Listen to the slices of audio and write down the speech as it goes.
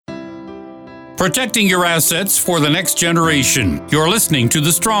protecting your assets for the next generation. You're listening to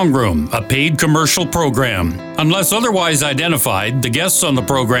The Strong Room, a paid commercial program. Unless otherwise identified, the guests on the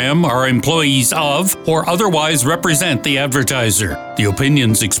program are employees of or otherwise represent the advertiser. The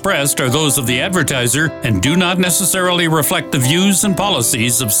opinions expressed are those of the advertiser and do not necessarily reflect the views and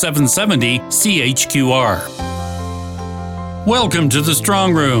policies of 770 CHQR. Welcome to The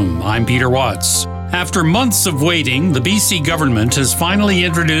Strong Room. I'm Peter Watts. After months of waiting, the BC government has finally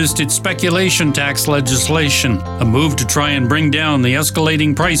introduced its speculation tax legislation, a move to try and bring down the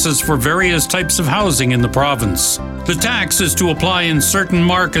escalating prices for various types of housing in the province. The tax is to apply in certain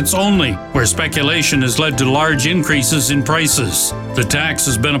markets only, where speculation has led to large increases in prices. The tax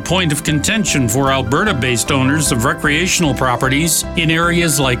has been a point of contention for Alberta-based owners of recreational properties in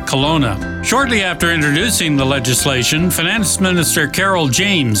areas like Kelowna. Shortly after introducing the legislation, Finance Minister Carol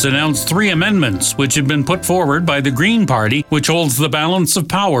James announced 3 amendments which had been put forward by the Green Party, which holds the balance of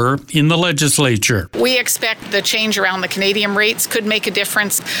power in the legislature. We expect the change around the Canadian rates could make a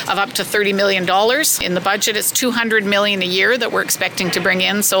difference of up to $30 million. In the budget, it's $200 million a year that we're expecting to bring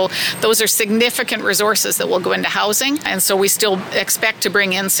in. So those are significant resources that will go into housing. And so we still expect to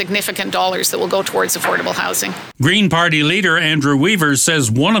bring in significant dollars that will go towards affordable housing. Green Party leader Andrew Weaver says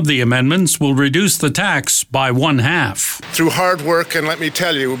one of the amendments will reduce the tax by 1/2. Through hard work, and let me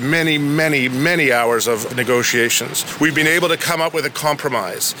tell you, many hours of negotiations, we've been able to come up with a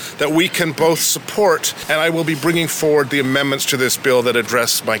compromise that we can both support, and I will be bringing forward the amendments to this bill that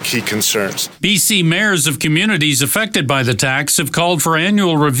address my key concerns. BC mayors of communities affected by the tax have called for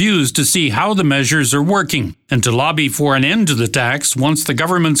annual reviews to see how the measures are working and to lobby for an end to the tax once the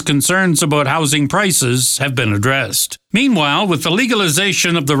government's concerns about housing prices have been addressed. Meanwhile, with the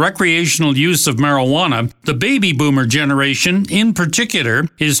legalization of the recreational use of marijuana, the baby boomer generation, in particular,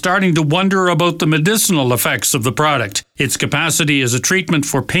 is starting to wonder about the medicinal effects of the product, its capacity as a treatment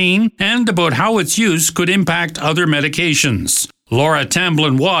for pain, and about how its use could impact other medications. Laura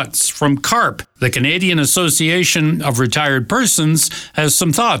Tamblin-Watts from CARP, the Canadian Association of Retired Persons, has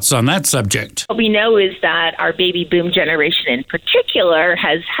some thoughts on that subject. What we know is that our baby boom generation in particular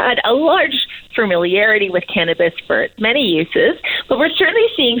has had a large familiarity with cannabis for its many uses, but we're certainly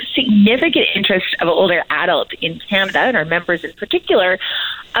seeing significant interest of older adults in Canada, and our members in particular,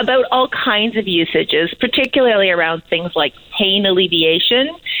 about all kinds of usages, particularly around things like pain alleviation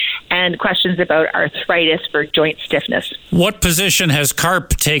and questions about arthritis for joint stiffness. What position has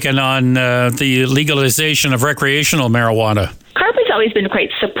CARP taken on the legalization of recreational marijuana? CARP has always been quite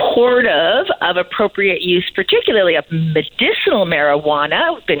supportive of appropriate use, particularly of medicinal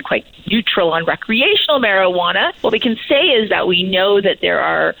marijuana. We've been quite neutral on recreational marijuana. What we can say is that we know that there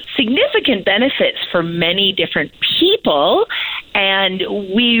are significant benefits for many different people, and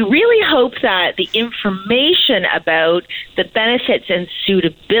we really hope that the information about the benefits and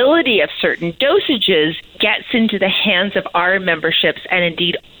suitability of certain dosages gets into the hands of our memberships and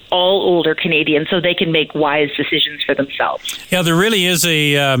indeed all older Canadians so they can make wise decisions for themselves. Yeah, there really is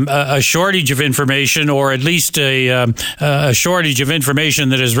a shortage of information, or at least a shortage of information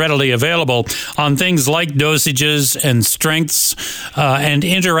that is readily available on things like dosages and strengths and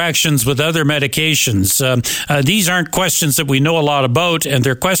interactions with other medications. These aren't questions that we know a lot about, and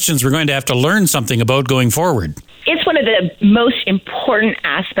they're questions we're going to have to learn something about going forward. It's one of the most important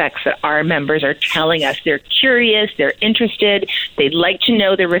aspects that our members are telling us. They're curious, they're interested, they'd like to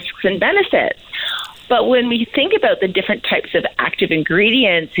know the risks and benefits. But when we think about the different types of active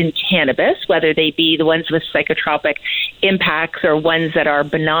ingredients in cannabis, whether they be the ones with psychotropic impacts or ones that are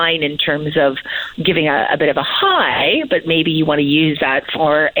benign in terms of giving a bit of a high, but maybe you want to use that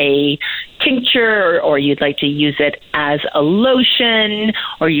for a tincture, or you'd like to use it as a lotion,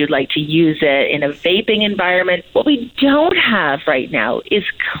 or you'd like to use it in a vaping environment. What we don't have right now is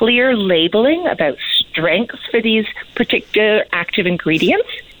clear labeling about strengths for these particular active ingredients.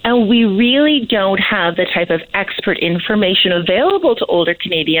 And we really don't have the type of expert information available to older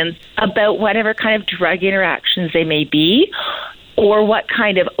Canadians about whatever kind of drug interactions they may be, or what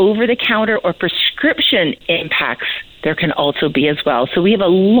kind of over-the-counter or prescription impacts there can also be as well. So we have a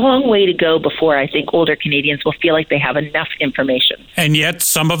long way to go before I think older Canadians will feel like they have enough information. And yet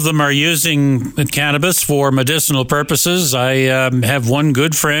some of them are using cannabis for medicinal purposes. I have one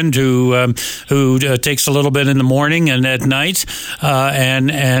good friend who takes a little bit in the morning and at night,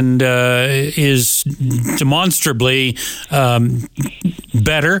 and is demonstrably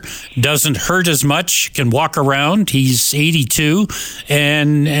better, doesn't hurt as much, can walk around. He's 82,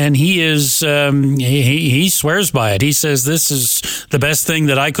 and he is he swears by it. He says this is the best thing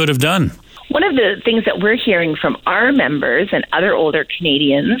that I could have done. One of the things that we're hearing from our members and other older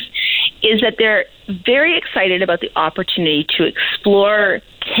Canadians is that they're very excited about the opportunity to explore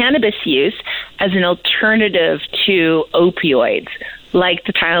cannabis use as an alternative to opioids, like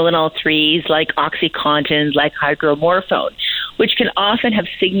the Tylenol 3s, like OxyContin, like hydromorphone, which can often have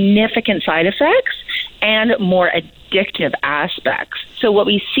significant side effects and more addictive aspects. So what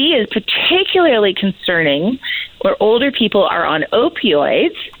we see is particularly concerning where older people are on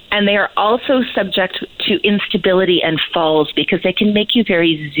opioids, and they are also subject to instability and falls because they can make you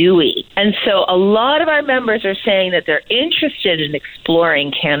very zooey. And so a lot of our members are saying that they're interested in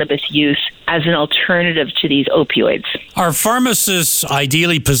exploring cannabis use as an alternative to these opioids. Are pharmacists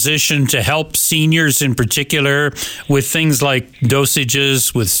ideally positioned to help seniors in particular with things like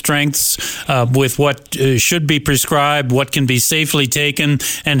dosages, with strengths, with what should be prescribed, what can be safely taken,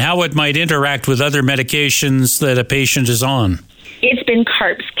 and how it might interact with other medications that a patient is on? It's been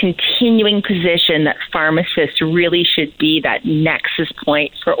CARP's continuing position that pharmacists really should be that nexus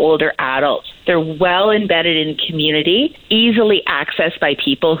point for older adults. They're well embedded in community, easily accessed by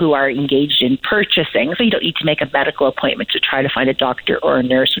people who are engaged in purchasing. So you don't need to make a medical appointment to try to find a doctor or a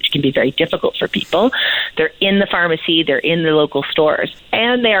nurse, which can be very difficult for people. They're in the pharmacy, they're in the local stores,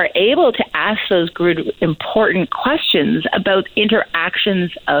 and they are able to ask those good, important questions about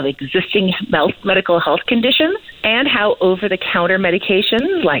interactions of existing medical health conditions and how over-the-counter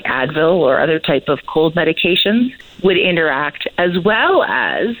medications like Advil or other type of cold medications would interact, as well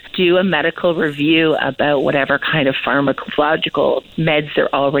as do a medical review about whatever kind of pharmacological meds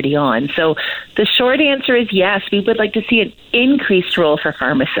they're already on. So the short answer is yes, we would like to see an increased role for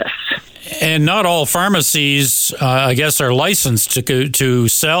pharmacists. And not all pharmacies, I guess, are licensed to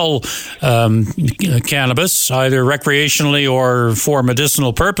sell cannabis, either recreationally or for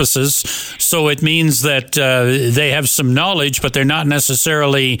medicinal purposes. So it means that they have some knowledge, but they're not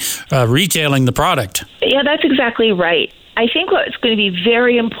necessarily retailing the product. Yeah, that's exactly right. I think what's going to be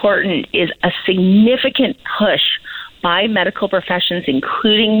very important is a significant push by medical professions,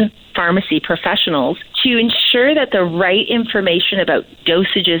 including pharmacy professionals, to ensure that the right information about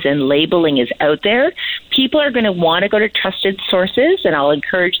dosages and labeling is out there. People are going to want to go to trusted sources, and I'll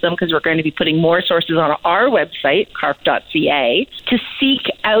encourage them because we're going to be putting more sources on our website, carp.ca, to seek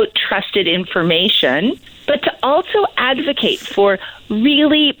out trusted information, but to also advocate for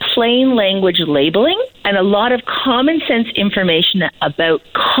really plain language labeling and a lot of common sense information about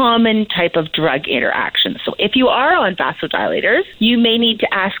common type of drug interactions. So if you are on vasodilators, you may need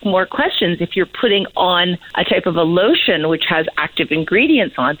to ask more questions if you're putting on a type of a lotion which has active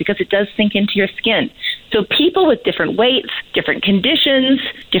ingredients on, because it does sink into your skin. So people with different weights, different conditions,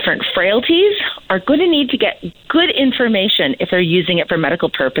 different frailties are going to need to get good information if they're using it for medical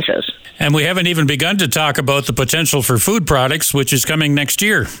purposes. And we haven't even begun to talk about the potential for food products, which is coming next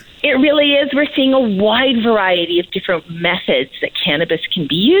year. It really is. We're seeing a wide variety of different methods that cannabis can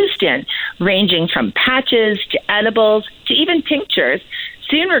be used in, ranging from patches to edibles to even tinctures.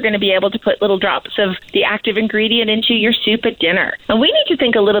 Soon we're going to be able to put little drops of the active ingredient into your soup at dinner. And we need to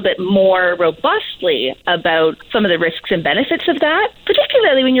think a little bit more robustly about some of the risks and benefits of that,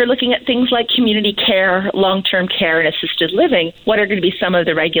 particularly when you're looking at things like community care, long-term care, and assisted living. What are going to be some of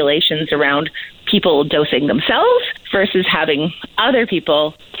the regulations around people dosing themselves versus having other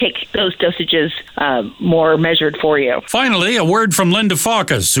people take those dosages more measured for you. Finally, a word from Linda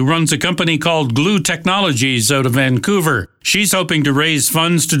Faucus, who runs a company called Glue Technologies out of Vancouver. She's hoping to raise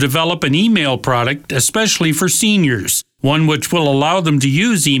funds to develop an email product, especially for seniors. One which will allow them to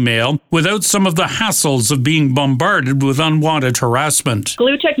use email without some of the hassles of being bombarded with unwanted harassment.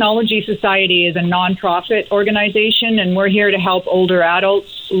 Glue Technology Society is a nonprofit organization, and we're here to help older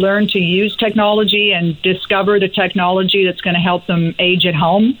adults learn to use technology and discover the technology that's going to help them age at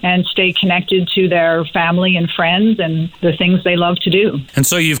home and stay connected to their family and friends and the things they love to do. And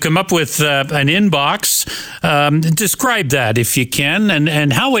so you've come up with an inbox. Describe that, if you can,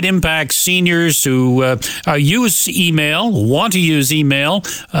 and how it impacts seniors who use email, want to use email,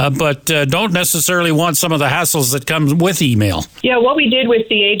 but don't necessarily want some of the hassles that come with email. Yeah, what we did with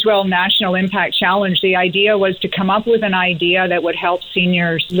the Age Well National Impact Challenge, the idea was to come up with an idea that would help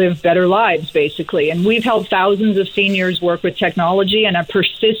seniors live better lives, basically. And we've helped thousands of seniors work with technology, and a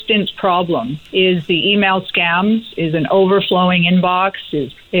persistent problem is the email scams, is an overflowing inbox,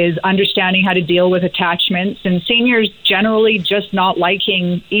 is understanding how to deal with attachments, and seniors generally just not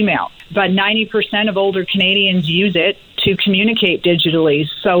liking email. But 90% of older Canadians use it to communicate digitally.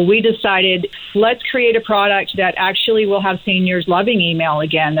 So we decided, let's create a product that actually will have seniors loving email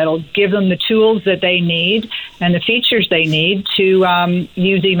again, that'll give them the tools that they need and the features they need to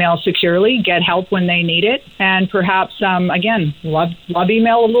use email securely, get help when they need it, and perhaps, again, love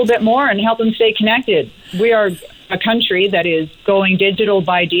email a little bit more and help them stay connected. We are a country that is going digital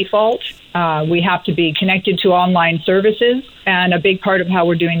by default, We have to be connected to online services, and a big part of how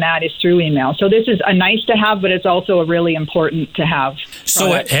we're doing that is through email. So this is a nice to have, but it's also a really important to have.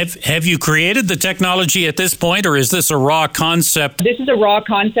 So have you created the technology at this point, or is this a raw concept? This is a raw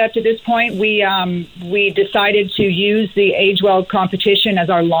concept at this point. We decided to use the AgeWell competition as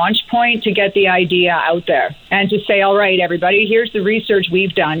our launch point to get the idea out there and to say, all right, everybody, here's the research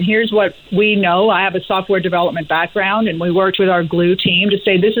we've done. Here's what we know. I have a software development background, and we worked with our Glue team to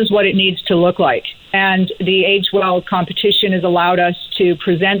say this is what it needs to look like. And the AgeWell competition has allowed us to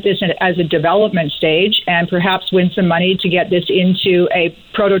present this as a development stage and perhaps win some money to get this into a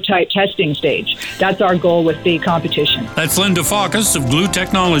prototype testing stage. That's our goal with the competition. That's Linda Faucus of Glue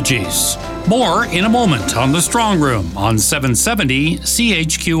Technologies. More in a moment on The Strong Room on 770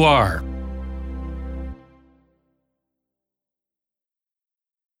 CHQR.